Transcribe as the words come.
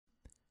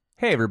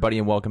Hey everybody,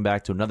 and welcome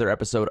back to another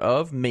episode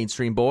of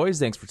Mainstream Boys.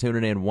 Thanks for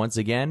tuning in once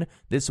again.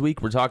 This week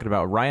we're talking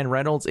about Ryan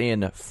Reynolds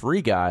in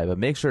Free Guy, but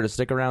make sure to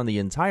stick around the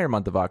entire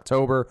month of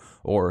October,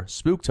 or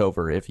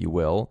Spooktober if you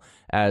will,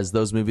 as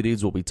those movie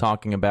dudes will be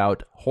talking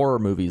about horror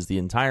movies the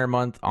entire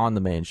month on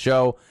the main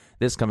show.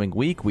 This coming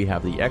week we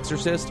have The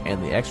Exorcist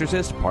and The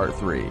Exorcist Part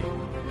 3.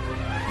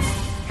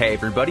 Hey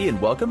everybody,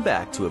 and welcome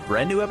back to a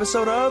brand new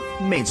episode of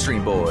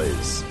Mainstream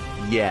Boys.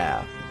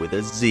 Yeah, with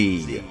a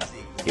Z.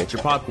 Get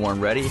your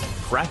popcorn ready,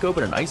 crack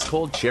open an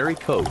ice-cold cherry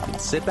Coke, and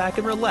sit back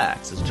and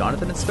relax as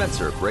Jonathan and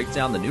Spencer break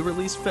down the new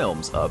release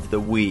films of the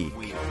week.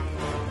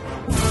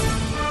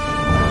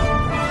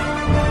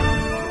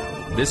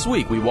 This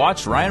week, we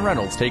watched Ryan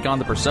Reynolds take on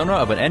the persona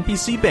of an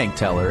NPC bank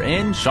teller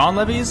in Sean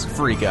Levy's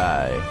Free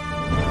Guy.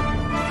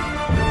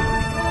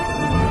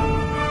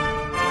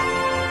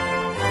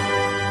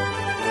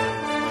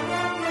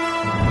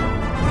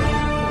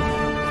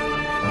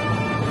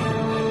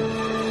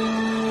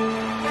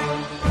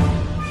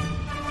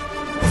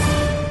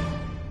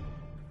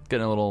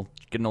 Getting a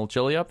little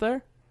chilly up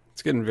there?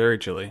 It's getting very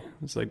chilly.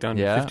 It's like down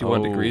to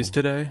 51 degrees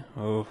today.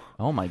 Oh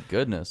my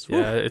goodness.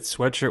 Yeah, it's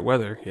sweatshirt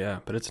weather. Yeah,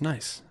 but it's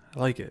nice. I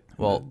like it.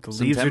 Well, the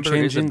leaves are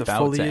changing, the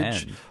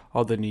foliage,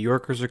 all the New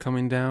Yorkers are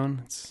coming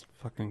down. It's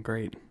fucking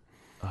great.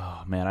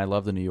 Oh man, I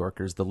love the New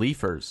Yorkers. The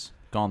Leafers.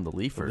 Call them the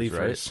Leafers,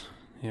 right?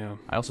 Yeah.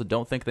 I also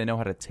don't think they know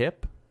how to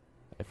tip,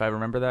 if I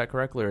remember that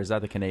correctly, or is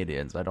that the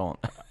Canadians? I'm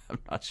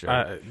not sure.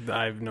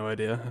 I have no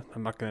idea.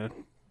 I'm not going to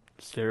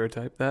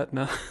stereotype that.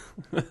 No.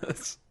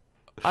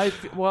 I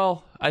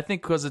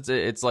think because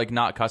it's like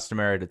not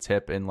customary to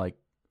tip in like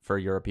for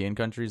European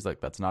countries, like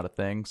that's not a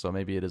thing. So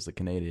maybe it is the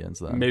Canadians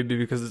then. Maybe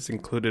because it's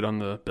included on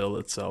the bill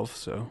itself.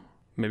 So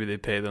maybe they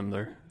pay them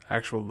their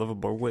actual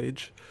livable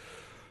wage.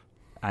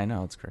 I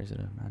know, it's crazy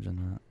to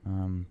imagine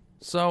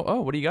that.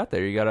 What do you got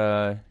there? You got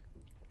a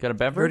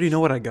beverage? You already know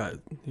what I got.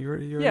 You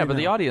already yeah, but know.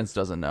 the audience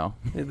doesn't know.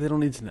 They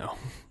don't need to know.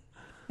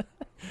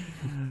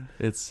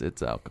 It's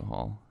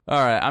alcohol. All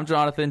right, I'm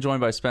Jonathan,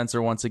 joined by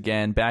Spencer once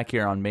again, back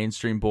here on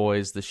Mainstream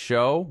Boys, the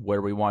show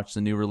where we watch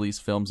the new release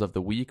films of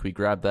the week. We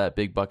grab that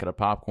big bucket of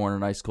popcorn,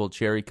 an ice cold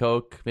cherry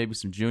Coke, maybe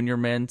some Junior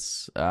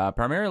Mints.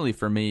 Primarily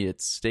for me,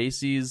 it's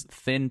Stacy's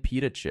Thin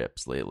Pita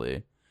Chips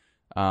lately.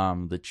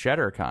 The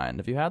cheddar kind.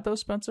 Have you had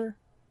those, Spencer?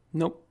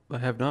 Nope, I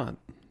have not.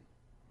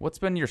 What's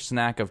been your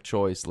snack of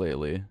choice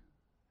lately?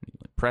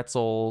 Like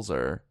pretzels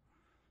or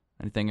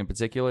anything in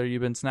particular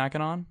you've been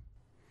snacking on?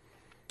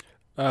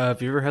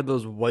 Have you ever had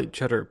those white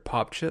cheddar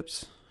pop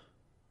chips?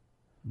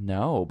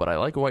 No, but I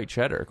like white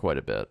cheddar quite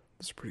a bit.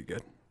 That's pretty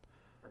good.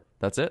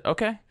 That's it?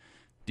 Okay.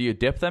 Do you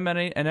dip them in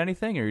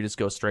anything, or you just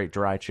go straight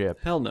dry chip?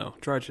 Hell no,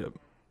 dry chip.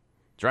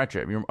 Dry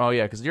chip.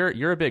 Because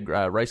you're a big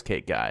rice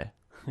cake guy.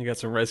 You got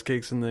some rice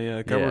cakes in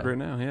the cupboard right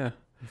now, yeah.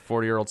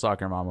 40-year-old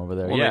soccer mom over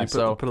there. Well, yeah, put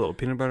a little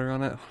peanut butter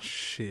on it. Oh,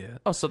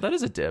 shit. Oh, so that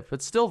is a dip.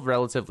 It's still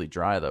relatively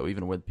dry, though,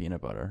 even with peanut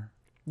butter.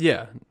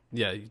 Yeah.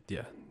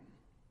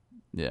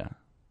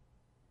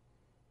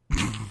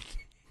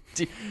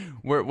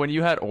 When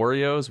you had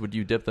Oreos, would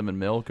you dip them in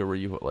milk, or were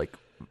you like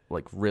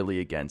really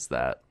against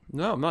that?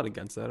 No, I'm not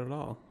against that at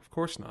all. Of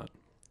course not.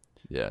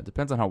 Yeah, it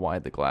depends on how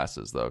wide the glass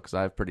is, though, because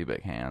I have pretty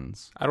big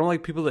hands. I don't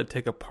like people that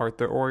take apart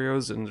their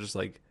Oreos and just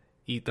like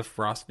eat the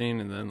frosting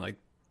and then like,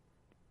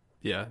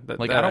 yeah.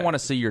 I don't want to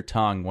see your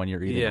tongue when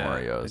you're eating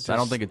Oreos. I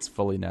don't think it's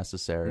fully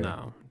necessary.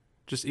 No,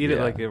 just eat it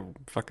like a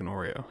fucking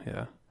Oreo.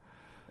 Yeah.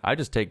 I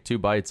just take 2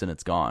 bites and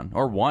it's gone,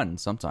 or one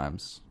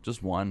sometimes,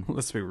 just one.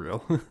 Let's be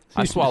real.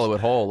 I swallow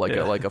it whole like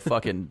a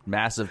fucking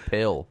massive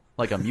pill,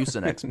 like a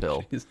Mucinex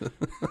pill.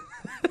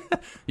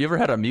 You ever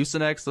had a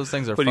Mucinex? Those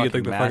things are fucking massive. What do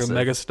you get, like the fucking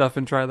mega stuff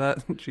and try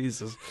that?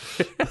 Jesus.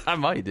 I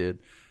might, dude.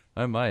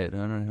 I might.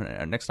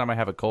 Next time I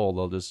have a cold,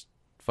 I'll just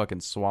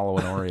fucking swallow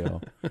an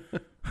Oreo.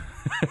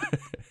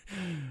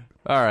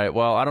 All right.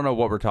 Well, I don't know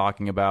what we're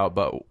talking about,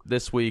 but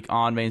this week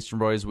on Mainstream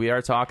Boys, we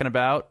are talking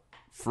about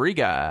Free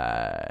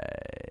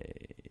Guy.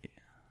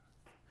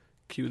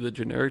 Cue the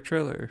generic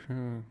trailer.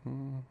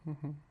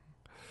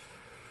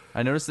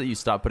 I noticed that you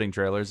stopped putting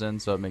trailers in,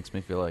 so it makes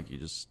me feel like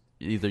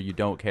either you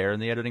don't care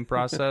in the editing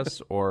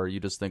process, or you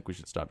just think we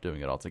should stop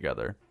doing it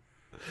altogether.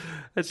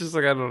 It's just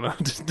like, I don't know.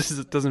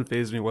 It doesn't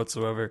faze me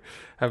whatsoever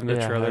having a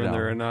trailer in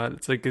there or not.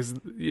 It's like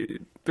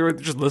they're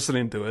just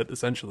listening to it,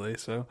 essentially.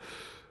 So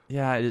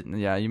yeah,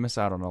 you miss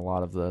out on a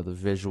lot of the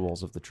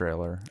visuals of the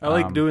trailer. I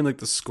like doing like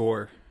the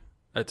score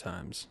at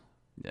times.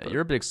 Yeah,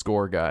 you're a big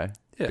score guy.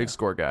 Yeah. Big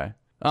score guy.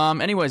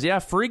 Anyways,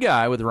 Free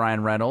Guy with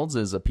Ryan Reynolds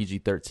is a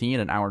PG-13,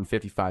 an hour and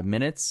 55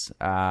 minutes.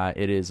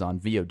 It is on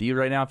VOD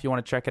right now if you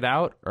want to check it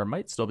out, or it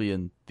might still be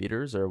in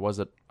theaters, or was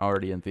it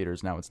already in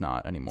theaters? Now it's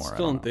not anymore. It's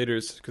still in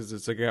theaters, because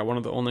it's like one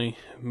of the only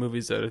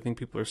movies that I think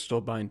people are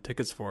still buying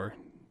tickets for.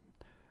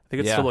 I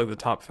think it's still like the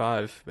top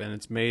 5, and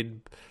it's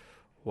made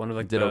one of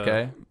like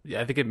okay?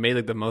 Yeah, I think it made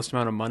like the most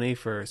amount of money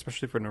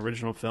especially for an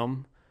original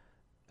film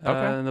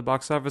in the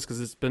box office, because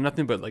it's been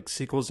nothing but like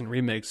sequels and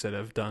remakes that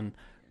have done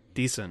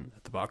decent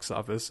at the box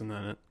office, and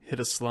then it hit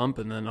a slump,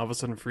 and then all of a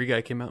sudden Free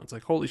Guy came out. It's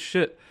like, holy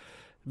shit,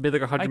 it made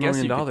like $100 million. I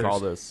guess you could call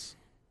this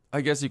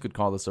I guess you could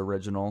call this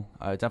original.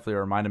 It definitely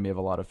reminded me of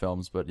a lot of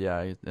films, but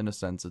yeah, in a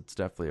sense, it's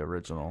definitely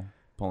original,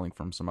 pulling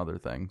from some other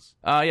things.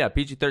 Yeah,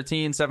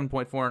 PG-13,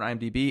 7.4 on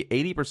IMDb,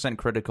 80%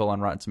 critical on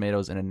Rotten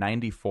Tomatoes, and a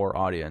 94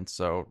 audience.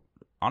 So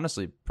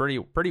honestly,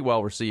 pretty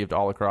well received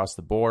all across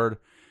the board.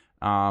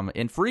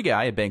 In Free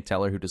Guy, a bank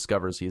teller who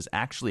discovers he is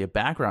actually a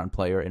background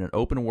player in an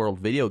open-world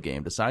video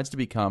game decides to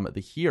become the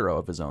hero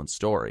of his own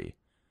story.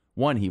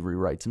 One he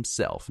rewrites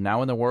himself.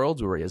 Now in the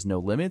world where he has no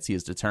limits, he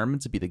is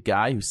determined to be the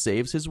guy who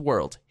saves his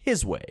world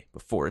his way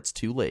before it's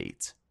too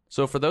late.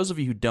 So for those of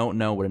you who don't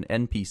know what an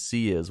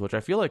NPC is, which I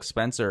feel like,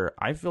 Spencer,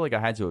 I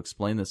had to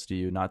explain this to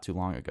you not too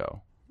long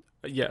ago.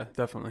 Yeah,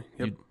 definitely.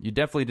 Yep. You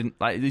definitely didn't,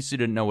 at least you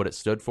didn't know what it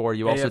stood for.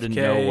 You also AFK, didn't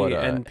know what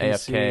NPC,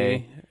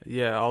 AFK.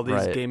 Yeah, all these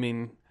Right.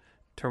 gaming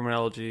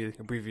terminology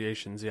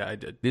abbreviations. Yeah, I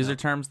did. These are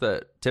terms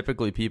that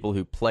typically people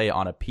who play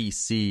on a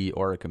PC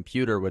or a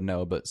computer would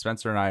know, but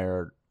Spencer and I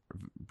are,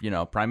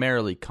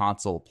 primarily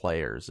console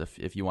players,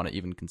 if you want to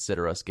even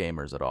consider us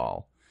gamers at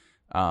all.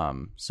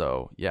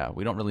 So yeah,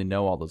 we don't really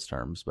know all those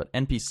terms, but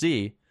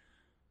NPC,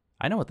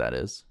 I know what that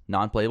is.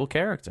 Non-playable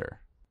character.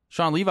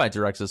 Sean Levi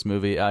directs this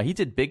movie. He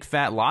did Big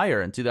Fat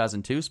Liar in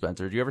 2002,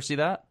 Spencer. Did you ever see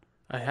that?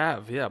 I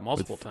have, yeah,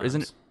 multiple times.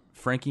 Isn't it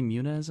Frankie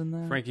Muniz in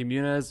there? Frankie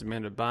Muniz,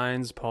 Amanda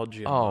Bynes, Paul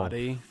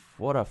Giamatti. Oh,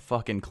 what a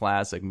fucking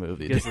classic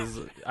movie.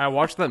 I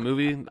watched that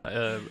movie,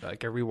 I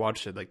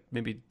rewatched it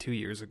maybe 2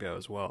 years ago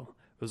as well.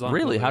 It was on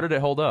Really? Hulu. How did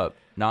it hold up?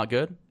 Not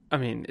good? I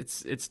mean,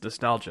 it's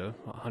nostalgia,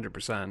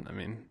 100%. I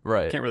mean,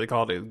 right. Can't really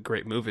call it a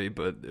great movie,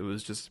 but it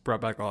was just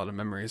brought back a lot of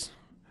memories.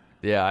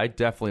 Yeah, I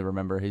definitely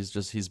remember. He's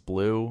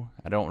blue.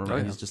 I don't remember. Oh,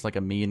 yeah. He's just like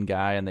a mean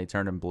guy, and they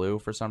turned him blue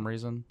for some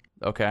reason.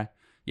 Okay.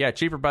 Yeah,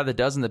 Cheaper by the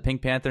Dozen, The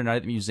Pink Panther, Night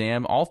at the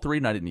Museum, all 3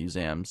 Night at the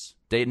Museums.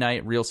 Date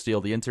Night, Real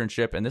Steel, The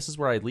Internship, and This Is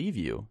Where I Leave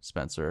You,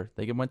 Spencer.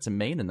 They went to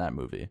Maine in that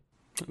movie.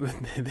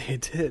 They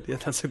did. Yeah,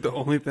 that's like the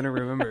only thing I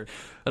remember.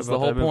 That's the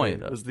whole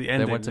point. Was the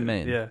ending. They went to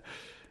Maine. Yeah.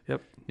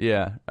 Yep.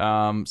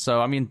 Yeah. So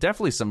I mean,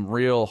 definitely some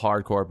real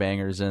hardcore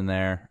bangers in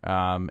there.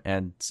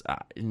 And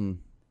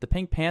The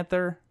Pink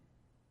Panther,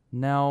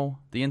 no.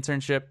 The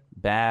Internship,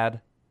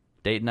 bad.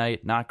 Date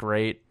Night, not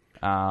great.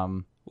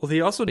 Well,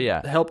 he also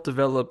helped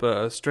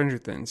develop Stranger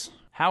Things.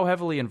 How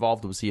heavily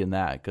involved was he in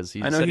that? Because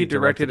I know he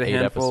directed a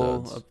handful.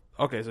 episodes.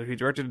 Okay, so he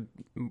directed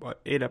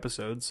 8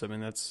 episodes. I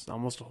mean, that's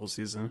almost a whole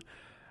season.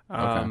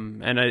 Okay.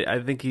 And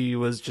I think he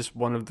was just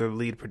one of the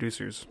lead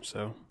producers.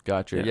 So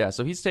Gotcha. Yeah.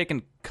 So he's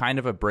taken kind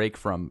of a break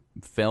from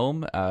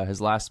film.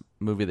 His last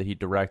movie that he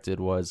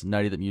directed was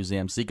Night at the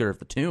Museum, Secret of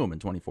the Tomb in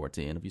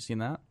 2014. Have you seen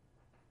that?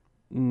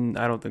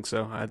 I don't think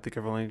so. I think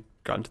I've only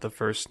gotten to the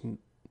first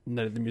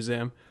Night at the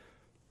Museum.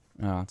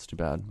 Oh, that's too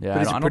bad. Yeah, But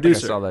he's I a don't think I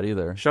producer. saw that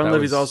either. Sean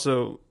Levy's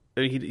also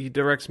he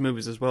directs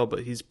movies as well,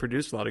 but he's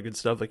produced a lot of good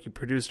stuff. Like he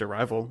produced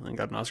Arrival and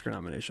got an Oscar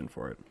nomination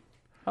for it.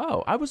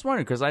 Oh, I was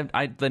wondering because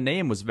I the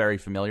name was very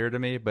familiar to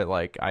me, but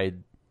like I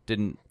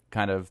didn't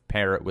kind of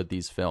pair it with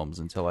these films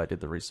until I did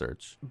the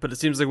research. But it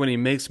seems like when he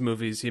makes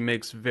movies, he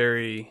makes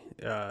very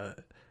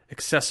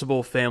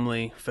accessible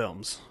family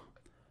films.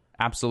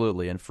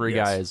 Absolutely, and Free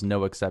Guy is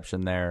no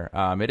exception there.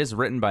 It is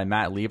written by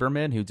Matt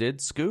Lieberman, who did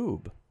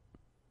Scoob.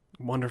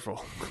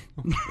 Wonderful.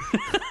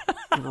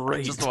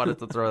 Great. Just wanted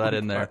to throw that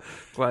in there.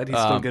 Glad he's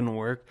still getting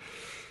work.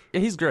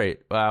 He's great.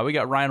 We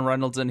got Ryan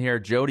Reynolds in here,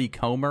 Jodie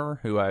Comer,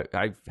 who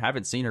I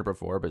haven't seen her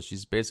before, but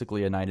she's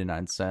basically a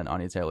 99 Cent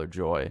Anya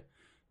Taylor-Joy,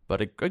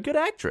 but a good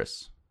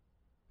actress.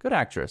 Good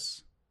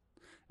actress.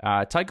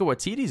 Taika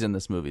Waititi's in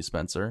this movie,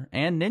 Spencer,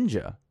 and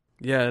Ninja.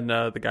 Yeah, and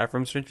the guy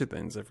from Stranger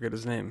Things, I forget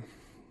his name.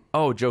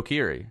 Oh, Joe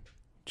Keery.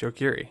 Joe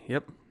Keery,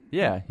 yep.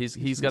 Yeah,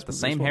 he's got the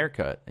same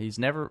haircut. He's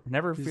never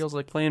feels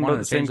like playing wanting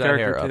both the to same change that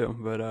character hair too. up.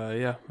 But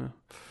yeah.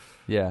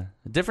 Yeah,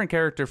 a different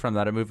character from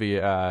that movie.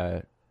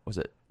 Was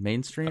it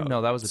Mainstream?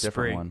 No, that was a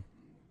different Spree. one.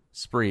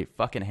 Spree.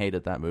 Fucking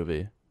hated that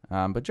movie.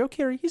 But Joe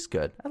Keery, he's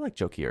good. I like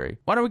Joe Keery.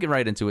 Why don't we get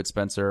right into it,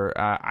 Spencer?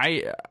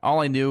 All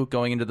I knew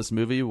going into this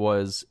movie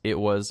was it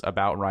was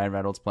about Ryan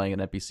Reynolds playing an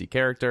NPC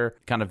character,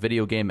 kind of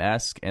video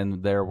game-esque,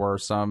 and there were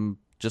some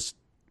just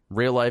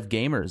real-life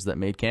gamers that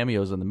made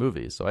cameos in the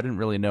movie. So I didn't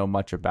really know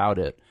much about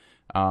it.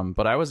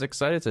 But I was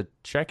excited to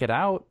check it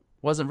out.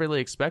 Wasn't really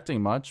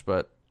expecting much,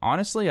 but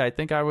honestly, I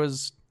think I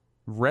was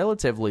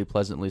relatively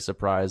pleasantly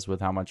surprised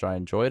with how much I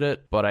enjoyed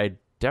it. But I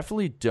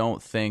definitely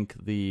don't think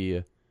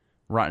the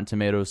Rotten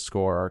Tomatoes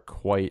score are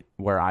quite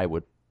where I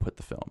would put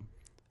the film.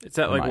 It's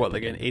at like what,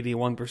 opinion. like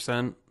an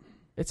 81%?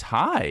 It's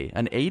high,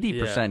 an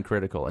 80%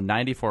 critical, a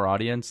 94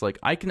 audience. Like,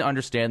 I can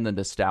understand the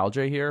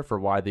nostalgia here for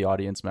why the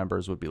audience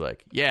members would be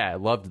like, yeah, I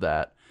loved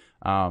that.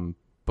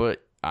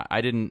 But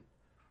I didn't.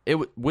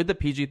 With the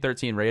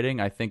PG-13 rating,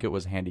 I think it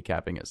was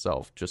handicapping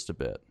itself just a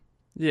bit.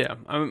 Yeah,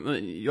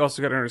 you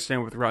also got to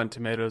understand with Rotten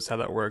Tomatoes how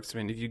that works. I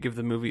mean, if you give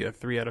the movie a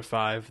 3 out of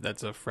 5,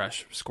 that's a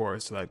fresh score,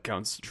 so that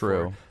counts.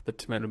 True. For the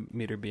tomato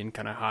meter being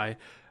kind of high,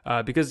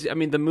 because I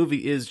mean the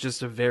movie is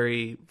just a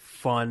very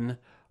fun,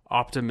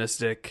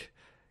 optimistic,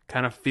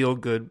 kind of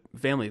feel-good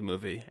family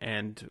movie.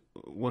 And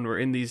when we're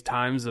in these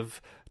times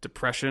of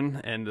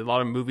depression, and a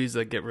lot of movies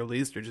that get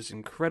released are just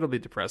incredibly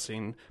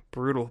depressing,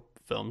 brutal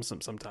films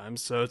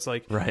sometimes. So it's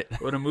like Right.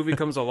 when a movie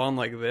comes along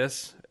like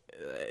this,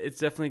 it's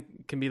definitely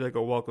can be like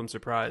a welcome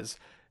surprise.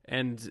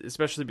 And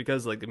especially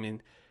because like, I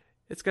mean,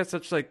 it's got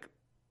such like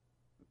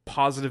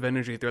positive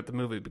energy throughout the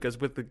movie because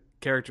with the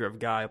character of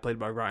Guy played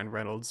by Ryan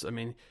Reynolds, I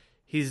mean,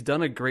 he's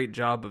done a great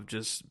job of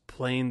just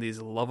playing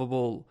these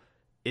lovable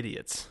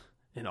idiots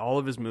in all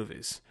of his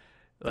movies.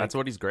 Like, That's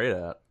what he's great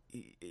at.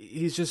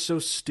 he's just so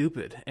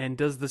stupid and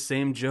does the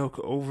same joke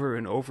over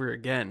and over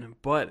again,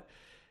 but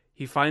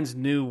he finds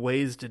new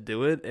ways to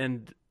do it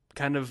and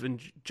kind of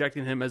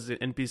injecting him as an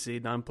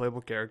NPC,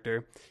 non-playable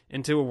character,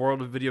 into a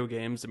world of video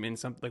games. I mean,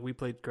 like we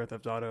played Grand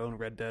Theft Auto and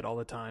Red Dead all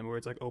the time, where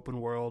it's like open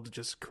world,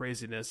 just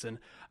craziness. And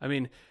I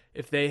mean,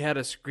 if they had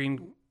a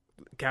screen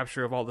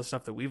capture of all the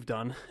stuff that we've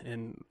done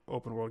in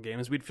open world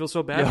games, we'd feel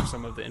so bad for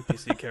some of the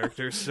NPC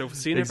characters. So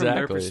seeing it from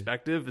their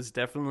perspective is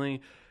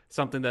definitely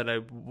something that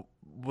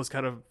was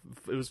kind of,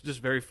 it was just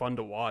very fun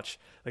to watch.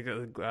 Like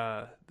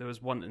there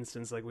was one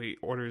instance, like he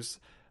wants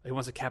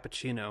a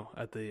cappuccino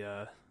at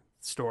the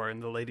store,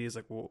 and the lady is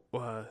like, well,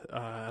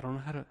 I don't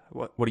know how to,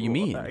 what do you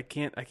mean? I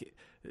can't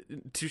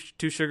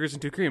two sugars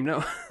and 2 cream.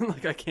 No,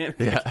 like I can't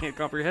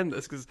comprehend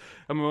this because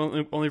I'm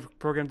only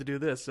programmed to do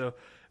this. So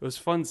it was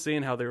fun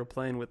seeing how they were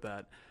playing with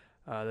that.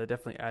 That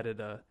definitely added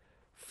a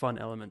fun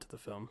element to the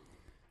film.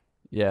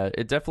 Yeah,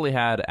 it definitely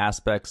had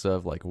aspects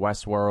of like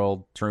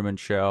Westworld, Truman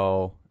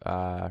Show,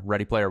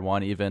 Ready Player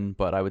One even,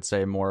 but I would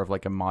say more of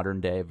like a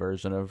modern day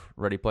version of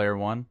Ready Player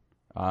One.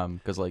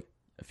 Because like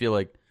I feel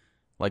like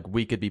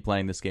we could be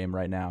playing this game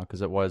right now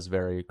because it was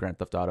very Grand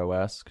Theft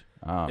Auto-esque.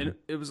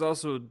 It was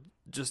also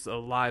just a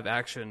live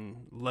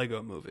action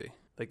Lego movie.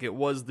 Like it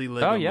was the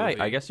Lego movie.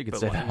 I guess you could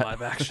say that.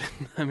 Live action.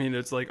 I mean,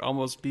 it's like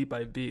almost beat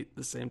by beat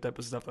the same type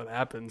of stuff that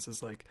happens.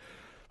 It's like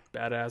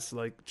badass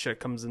like chick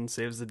comes in,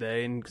 saves the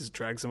day, and just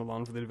drags him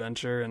along for the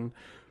adventure. And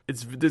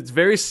it's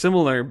very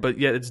similar, but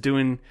yet it's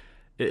doing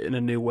it in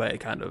a new way,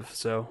 kind of.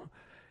 So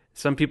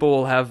some people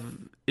will have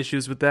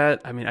issues with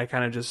that. I mean, I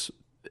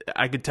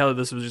could tell that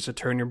this was just to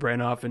turn your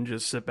brain off and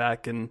just sit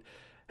back and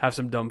have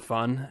some dumb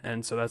fun.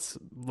 And so that's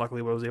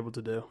luckily what I was able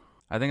to do.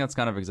 I think that's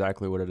kind of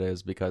exactly what it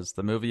is because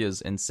the movie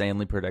is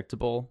insanely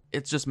predictable.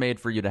 It's just made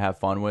for you to have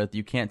fun with.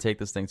 You can't take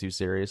this thing too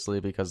seriously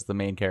because the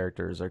main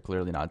characters are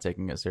clearly not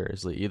taking it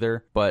seriously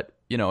either. But,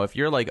 you know, if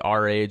you're like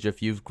our age,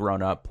 if you've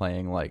grown up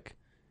playing like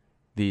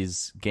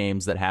these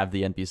games that have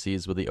the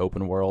NPCs with the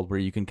open world where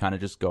you can kind of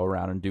just go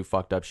around and do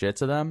fucked up shit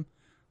to them,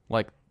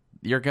 like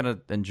you're going to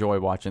enjoy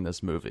watching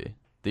this movie.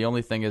 The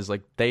only thing is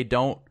like they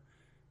don't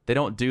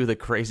do the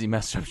crazy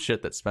messed up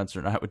shit that Spencer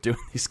and I would do in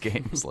these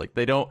games. Like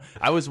they don't.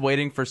 I was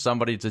waiting for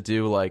somebody to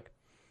do like,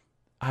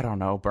 I don't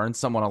know, burn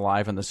someone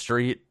alive in the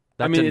street.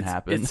 That didn't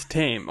happen. It's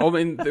tame. I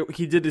mean,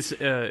 he did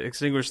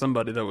extinguish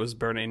somebody that was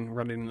running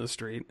in the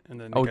street, and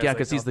then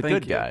because he's the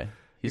good guy.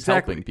 He's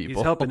exactly. helping people.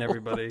 He's helping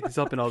everybody. He's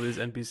helping all these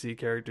NPC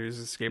characters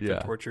escape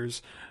their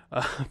tortures.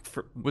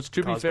 Which,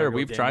 to be fair,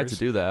 we've tried to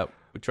do that.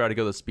 We try to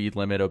go the speed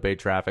limit, obey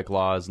traffic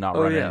laws, not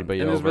run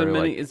anybody over. And there's been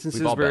many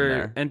instances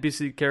where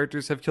NPC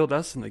characters have killed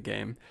us in the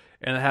game.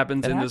 And it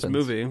happens this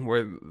movie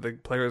where the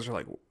players are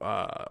like,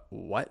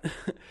 what?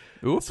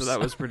 Oops. So that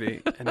was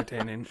pretty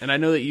entertaining. And I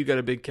know that you got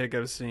a big kick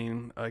out of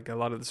seeing like a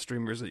lot of the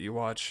streamers that you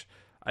watch.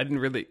 I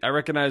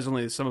recognize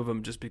only some of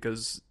them just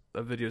because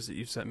of videos that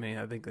you've sent me.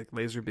 I think like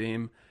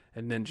Laserbeam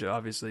and Ninja,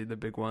 obviously the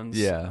big ones.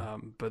 Yeah.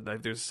 But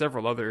like, there's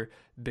several other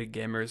big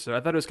gamers, so I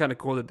thought it was kind of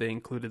cool that they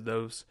included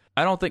those.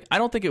 I don't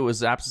think it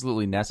was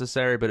absolutely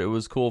necessary, but it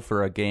was cool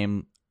for a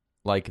game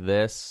like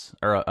this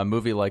or a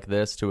movie like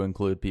this to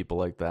include people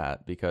like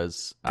that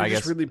because I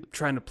guess really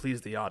trying to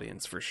please the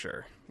audience for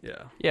sure.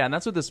 Yeah. Yeah, and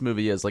that's what this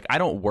movie is. Like, I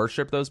don't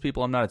worship those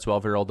people. I'm not a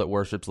 12-year-old that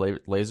worships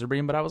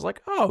Laserbeam, but I was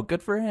like, oh,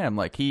 good for him.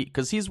 Like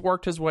because he's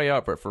worked his way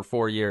up for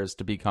 4 years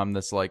to become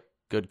this like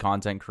good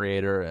content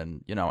creator,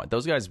 and you know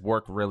those guys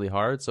work really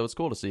hard, so it's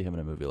cool to see him in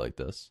a movie like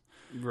this.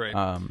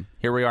 Right.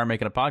 Here we are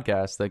making a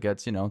podcast that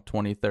gets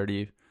 20,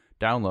 30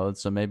 downloads,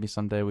 so maybe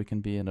someday we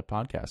can be in a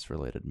podcast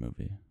related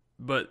movie.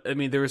 But I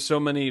mean, there were so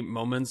many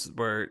moments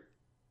where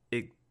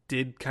it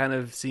did kind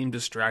of seem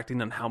distracting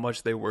on how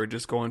much they were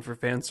just going for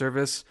fan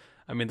service.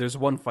 I mean, there's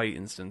one fight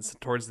instance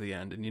towards the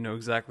end, and you know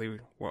exactly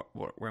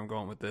where I'm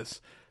going with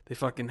this. They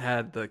fucking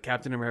had the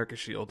Captain America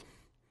shield,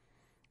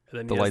 and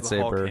then the lightsaber,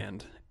 the Hulk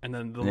hand, and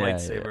then the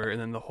lightsaber,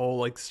 and then the whole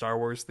like Star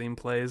Wars theme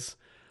plays.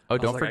 Oh,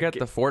 don't forget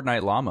the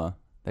Fortnite llama.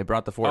 They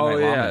brought the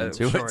Fortnite llama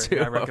into it too.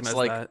 I recognize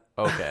that.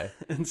 Okay.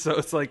 And so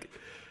it's like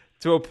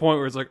to a point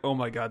where it's like, oh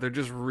my god, they're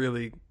just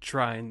really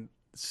trying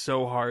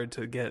so hard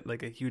to get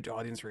like a huge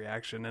audience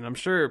reaction, and I'm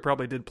sure it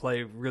probably did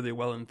play really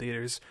well in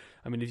theaters.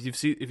 I mean,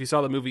 if you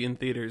saw the movie in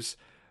theaters,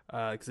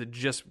 because it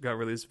just got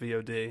released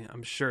VOD,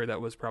 I'm sure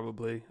that was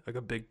probably like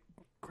a big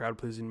crowd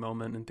pleasing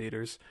moment in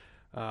theaters.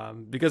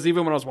 Because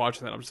even when I was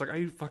watching that, I'm just like, are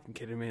you fucking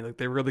kidding me? Like,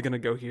 they're really gonna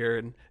go here,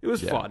 and it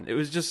was fun. It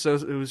was just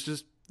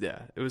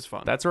it was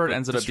fun. That's where it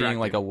ended up being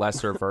like a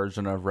lesser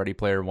version of Ready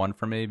Player One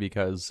for me,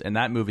 because in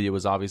that movie it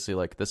was obviously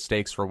like the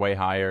stakes were way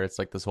higher. It's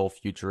like this whole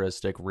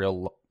futuristic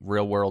real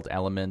world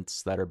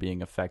elements that are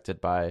being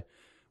affected by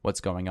what's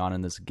going on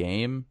in this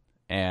game.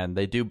 and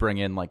they do bring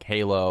in like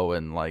Halo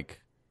and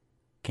like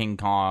King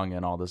Kong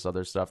and all this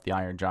other stuff, the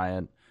Iron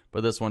Giant,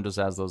 but this one just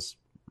has those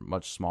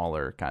much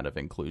smaller kind of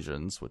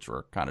inclusions, which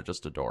were kind of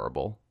just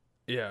adorable.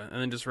 Yeah,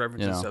 and then just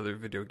references to other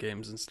video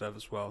games and stuff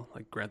as well,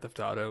 like Grand Theft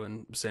Auto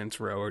and Saints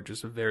Row are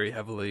just very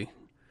heavily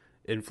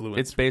influenced.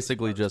 It's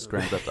basically just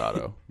Grand Theft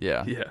Auto.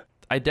 Yeah. Yeah.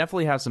 I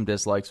definitely have some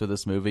dislikes with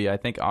this movie. I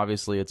think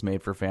obviously it's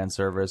made for fan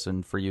service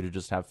and for you to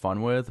just have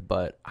fun with,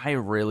 but I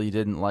really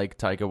didn't like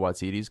Taika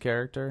Waititi's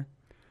character.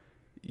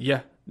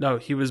 Yeah. No,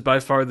 he was by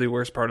far the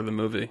worst part of the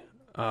movie.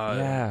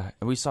 Yeah,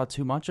 we saw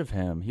too much of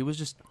him. He was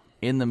just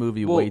in the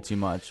movie way too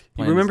much.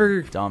 You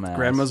remember dumbass.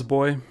 Grandma's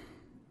Boy?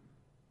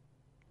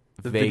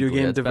 The Vaguely, video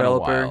game it's been a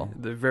developer, while.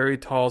 the very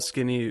tall,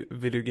 skinny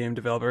video game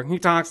developer. He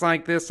talks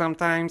like this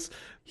sometimes.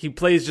 He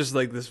plays just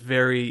like this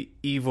very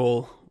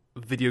evil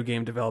video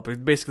game developer.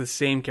 Basically the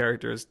same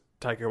character as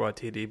Taika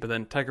Waititi, but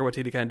then Taika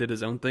Waititi kind of did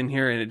his own thing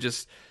here, and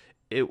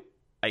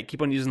I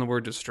keep on using the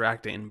word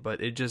distracting, but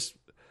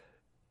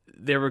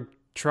they were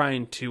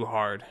trying too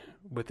hard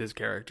with his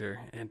character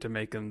and to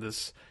make him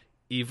this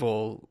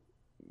evil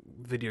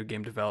video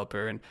game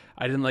developer. And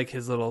I didn't like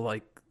his little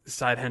like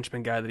side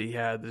henchman guy that he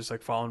had, just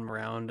like following him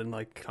around and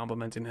like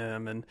complimenting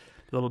him, and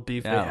the little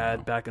beef they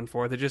had back and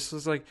forth. It just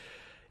was like,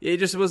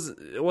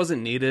 it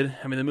wasn't needed.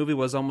 I mean, the movie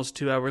was almost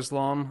 2 hours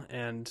long,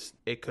 and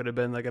it could have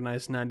been like a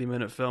nice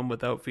 90-minute film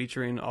without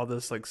featuring all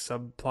this like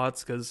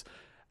subplots, because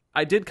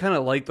I did kind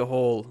of like the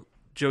whole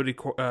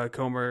Jodie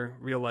Comer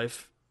real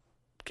life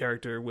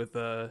character with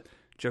Joe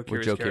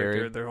Keery's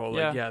character. Keery. Their whole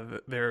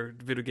their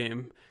video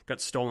game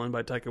got stolen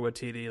by Taika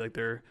Waititi, like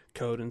their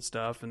code and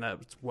stuff, and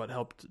that's what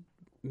helped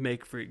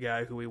make Free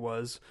Guy who he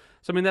was.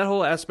 So I mean, that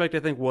whole aspect I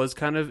think was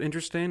kind of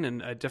interesting,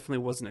 and I definitely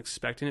wasn't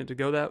expecting it to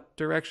go that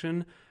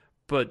direction.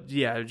 But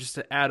yeah, just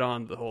to add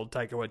on the whole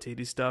Taika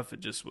Waititi stuff, it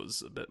just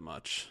was a bit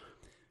much,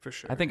 for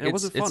sure. I think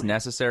it's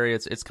necessary.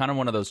 It's kind of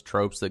one of those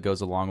tropes that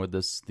goes along with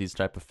these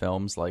type of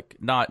films, like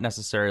not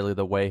necessarily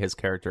the way his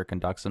character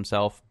conducts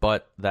himself,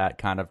 but that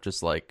kind of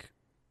just like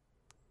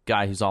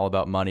guy who's all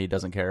about money,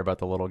 doesn't care about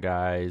the little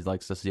guy,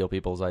 likes to steal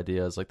people's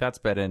ideas. Like that's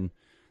been in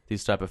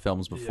these type of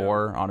films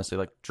before. Yeah. Honestly,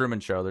 like Truman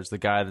Show, there's the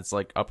guy that's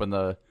like up in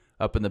the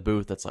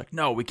booth that's like,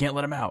 no, we can't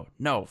let him out.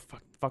 No,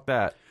 fuck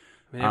that.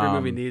 I mean, every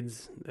movie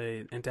needs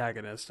an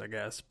antagonist, I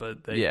guess, but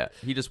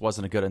he just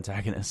wasn't a good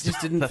antagonist. Just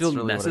didn't feel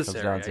really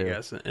necessary, I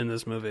guess, in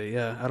this movie.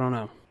 Yeah, I don't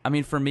know. I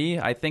mean, for me,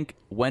 I think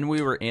when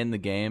we were in the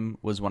game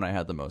was when I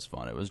had the most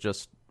fun. It was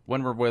just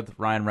when we're with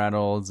Ryan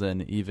Reynolds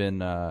and even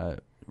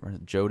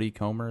Jodie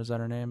Comer, is that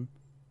her name?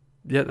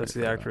 Yeah, that's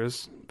the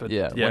actress. But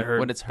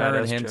when it's her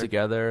and him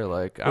together,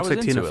 like looks I was like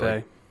into Tina it. Fey.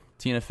 Like,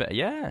 Tina Fey,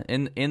 yeah,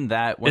 in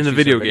that in the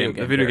video game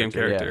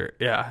character,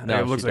 yeah, no,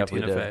 it looks like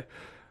Tina Fey.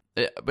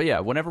 But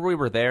yeah, whenever we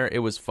were there, it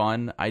was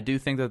fun. I do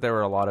think that there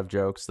were a lot of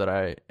jokes that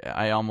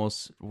I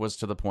almost was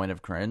to the point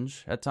of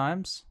cringe at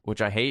times,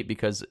 which I hate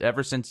because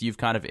ever since you've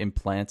kind of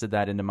implanted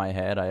that into my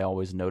head, I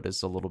always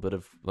notice a little bit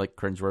of like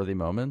cringeworthy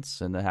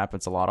moments, and that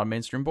happens a lot on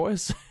Mainstream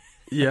Boys.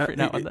 Yeah,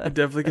 it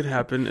definitely could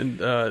happen.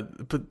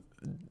 And but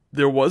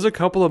there was a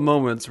couple of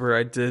moments where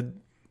I did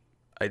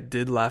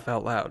laugh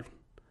out loud.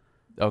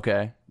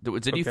 Okay,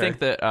 did you think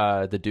that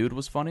the dude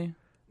was funny?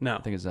 No,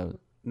 I think it's no.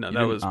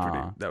 That was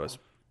pretty. That was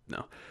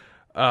no.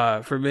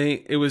 For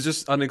me, it was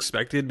just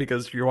unexpected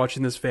because you're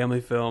watching this family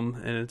film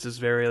and it's just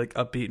very like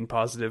upbeat and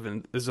positive,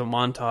 and there's a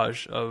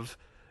montage of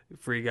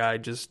Free Guy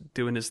just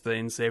doing his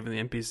thing, saving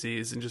the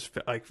NPCs, and just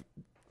like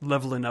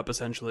leveling up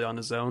essentially on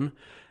his own.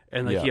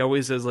 And like he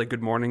always says like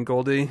 "Good morning,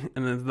 Goldie,"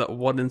 and then that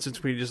one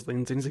instance where he just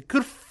leans in, he's like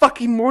 "Good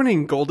fucking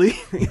morning, Goldie."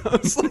 I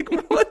was like,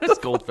 "What?" That's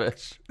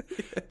goldfish.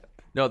 Yeah.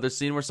 No, there's a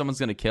scene where someone's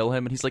gonna kill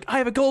him, and he's like, "I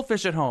have a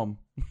goldfish at home."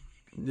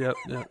 Yep,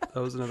 that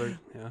was another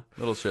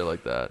little shit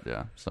like that.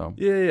 Yeah, so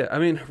yeah. I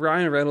mean,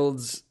 Ryan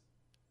Reynolds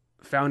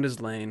found his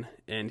lane,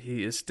 and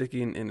he is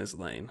sticking in his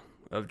lane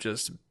of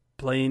just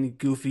playing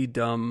goofy,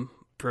 dumb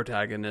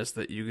protagonist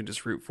that you can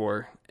just root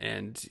for,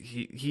 and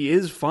he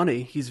is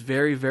funny. He's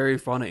very, very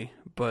funny,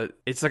 but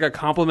it's like a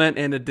compliment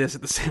and a diss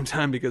at the same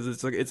time because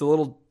it's like it's a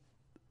little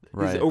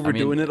he's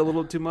overdoing it a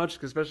little too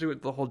much, especially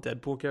with the whole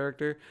Deadpool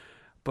character.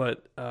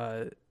 But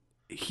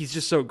he's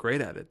just so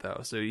great at it,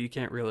 though, so you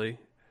can't really.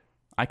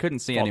 I couldn't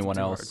see anyone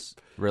else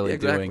really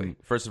doing.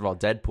 First of all,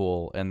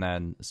 Deadpool, and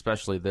then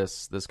especially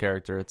this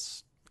character.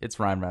 It's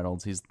Ryan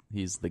Reynolds.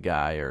 He's the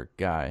guy.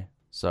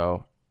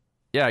 So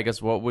yeah, I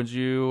guess what would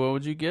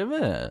you give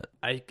it?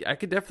 I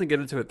could definitely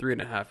get it to a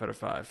 3.5 out of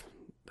 5.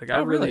 Like I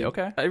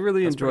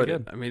really enjoyed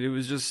it. I mean, it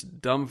was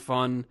just dumb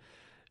fun.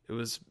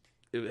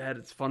 It had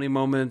its funny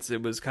moments.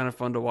 It was kind of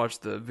fun to watch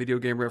the video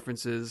game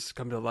references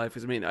come to life.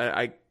 Because I mean,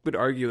 I would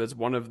argue that's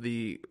one of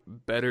the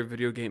better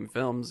video game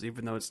films,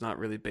 even though it's not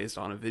really based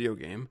on a video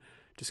game.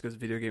 Just because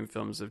video game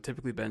films have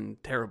typically been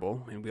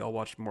terrible. I mean, we all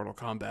watched Mortal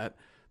Kombat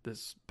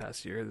this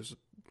past year. There's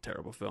a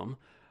terrible film.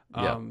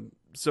 Yeah.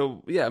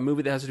 So yeah, a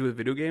movie that has to do with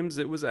video games.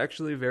 It was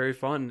actually very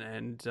fun,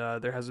 and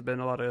there hasn't been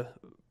a lot of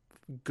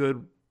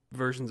good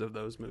versions of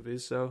those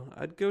movies. So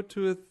I'd go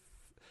to a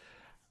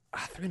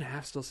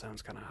 3.5. Still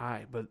sounds kind of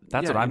high, but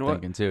that's what I'm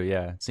thinking too.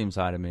 Yeah, it seems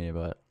high to me,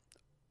 but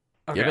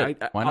Okay, Give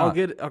it. Why not?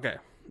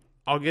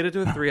 I'll get it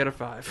to a 3 out of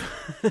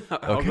 5.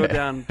 I'll go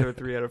down to a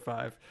 3 out of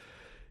 5.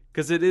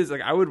 Because it is,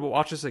 like, I would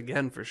watch this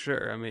again for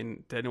sure. I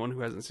mean, to anyone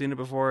who hasn't seen it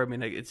before, I mean,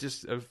 like, it's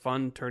just a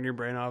fun, turn your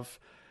brain off,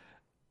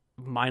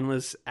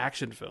 mindless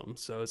action film.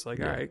 So it's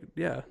like, all right,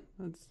 yeah,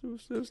 it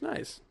was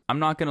nice. I'm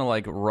not going to,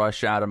 like,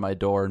 rush out of my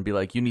door and be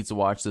like, you need to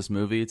watch this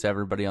movie to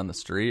everybody on the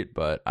street.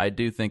 But I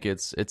do think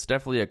it's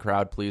definitely a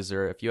crowd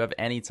pleaser. If you have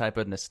any type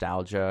of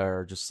nostalgia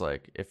or just,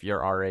 like, if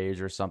you're our age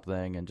or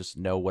something and just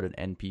know what an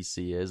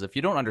NPC is, if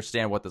you don't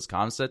understand what this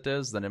concept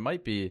is, then it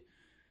might be...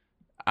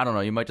 I don't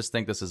know, you might just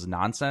think this is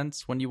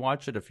nonsense when you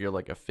watch it if you're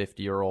like a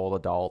 50-year-old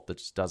adult that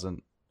just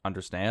doesn't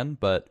understand.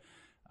 But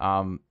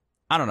I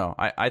don't know.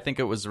 I think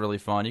it was really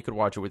fun. You could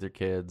watch it with your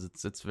kids.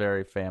 It's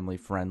very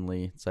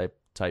family-friendly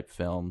type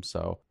film.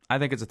 So I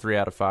think it's a 3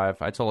 out of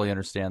 5. I totally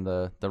understand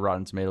the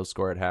Rotten Tomatoes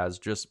score it has.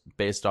 Just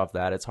based off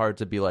that, it's hard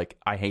to be like,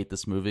 I hate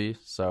this movie.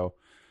 So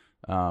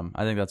I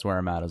think that's where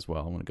I'm at as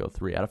well. I'm going to go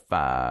 3 out of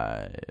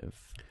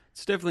 5.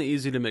 It's definitely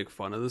easy to make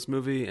fun of this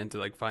movie and to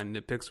like find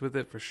nitpicks with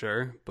it for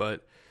sure.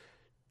 But...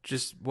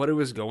 just what it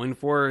was going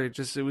for,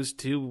 it was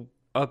too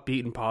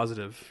upbeat and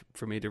positive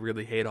for me to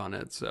really hate on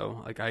it.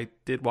 So like I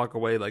did walk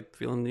away like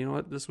feeling, you know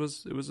what, it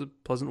was a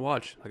pleasant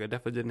watch. Like I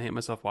definitely didn't hate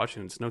myself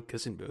watching it. It's no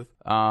kissing booth.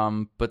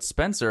 But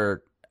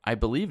Spencer, I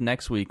believe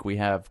next week we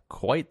have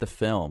quite the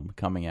film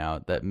coming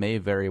out that may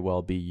very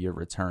well be your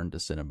return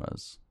to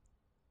cinemas.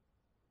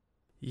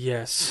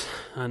 Yes,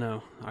 I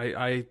know.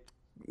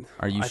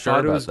 Are you I sure thought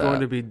about it was that? going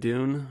to be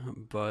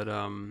Dune, but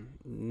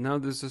no,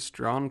 there's a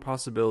strong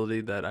possibility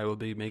that I will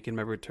be making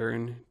my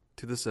return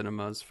to the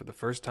cinemas for the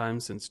first time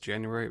since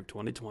January of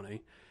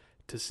 2020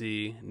 to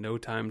see No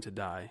Time to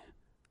Die,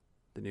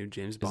 the new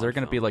James Bond Is there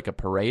going to film. be like a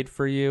parade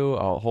for you,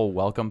 a whole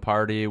welcome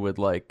party with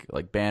like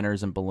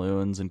banners and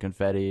balloons and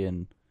confetti?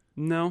 And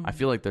No, I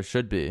feel like there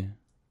should be.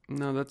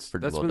 no, that's For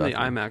when Little the Ducky.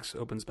 IMAX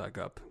opens back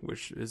up,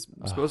 which is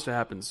supposed to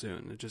happen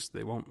soon. It just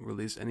they won't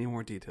release any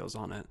more details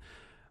on it.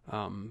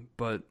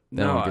 But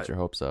Then no, don't get your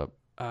hopes up.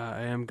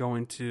 I am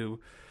going to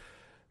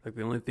like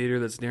the only theater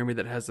that's near me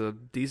that has a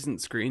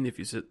decent screen if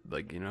you sit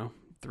like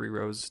 3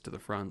 rows to the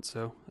front.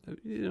 So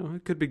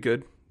it could be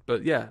good.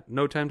 But yeah,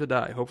 No Time to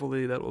Die.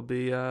 Hopefully that will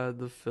be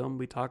the film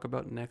we talk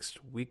about next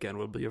weekend.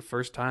 Will be a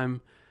first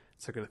time.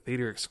 It's like a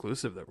theater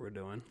exclusive that we're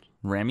doing.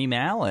 Rami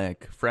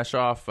Malek, fresh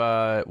off.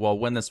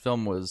 When this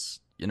film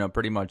was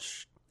pretty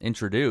much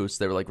introduced,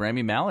 they were like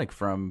Rami Malek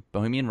from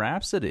Bohemian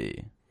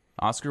Rhapsody,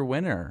 Oscar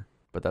winner.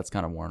 But that's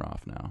kind of worn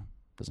off now.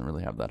 Doesn't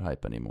really have that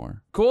hype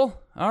anymore. Cool.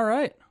 All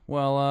right.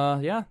 Well,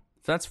 yeah.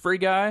 That's Free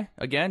Guy.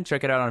 Again,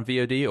 check it out on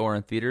VOD or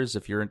in theaters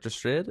if you're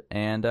interested.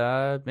 And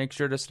make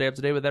sure to stay up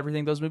to date with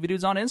everything Those Movie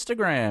Dudes on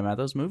Instagram at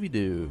Those Movie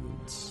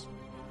Dudes.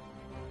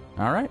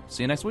 All right.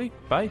 See you next week.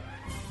 Bye.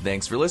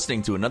 Thanks for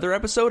listening to another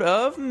episode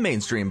of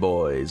Mainstream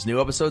Boys.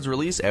 New episodes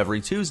release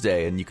every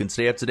Tuesday, and you can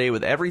stay up to date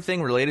with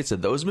everything related to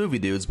Those Movie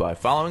Dudes by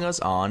following us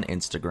on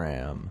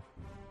Instagram.